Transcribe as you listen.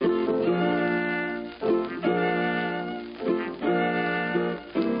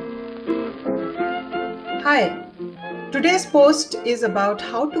Hi, today's post is about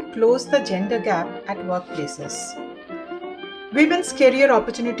how to close the gender gap at workplaces. Women's career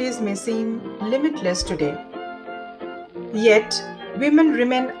opportunities may seem limitless today, yet, women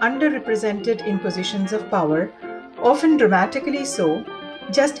remain underrepresented in positions of power, often dramatically so.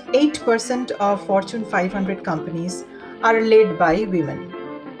 Just 8% of Fortune 500 companies are led by women.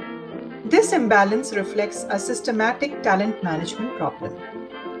 This imbalance reflects a systematic talent management problem.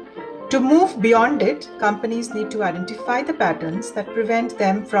 To move beyond it, companies need to identify the patterns that prevent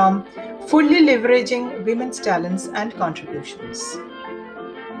them from fully leveraging women's talents and contributions.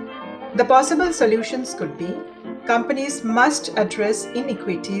 The possible solutions could be companies must address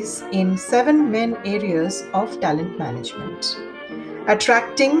inequities in seven main areas of talent management: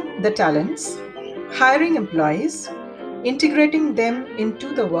 attracting the talents, hiring employees, integrating them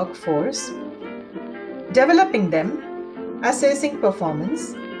into the workforce, developing them, assessing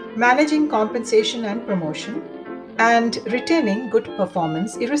performance, managing compensation and promotion, and retaining good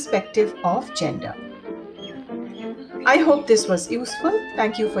performance irrespective of gender. I hope this was useful.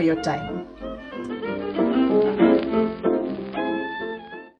 Thank you for your time.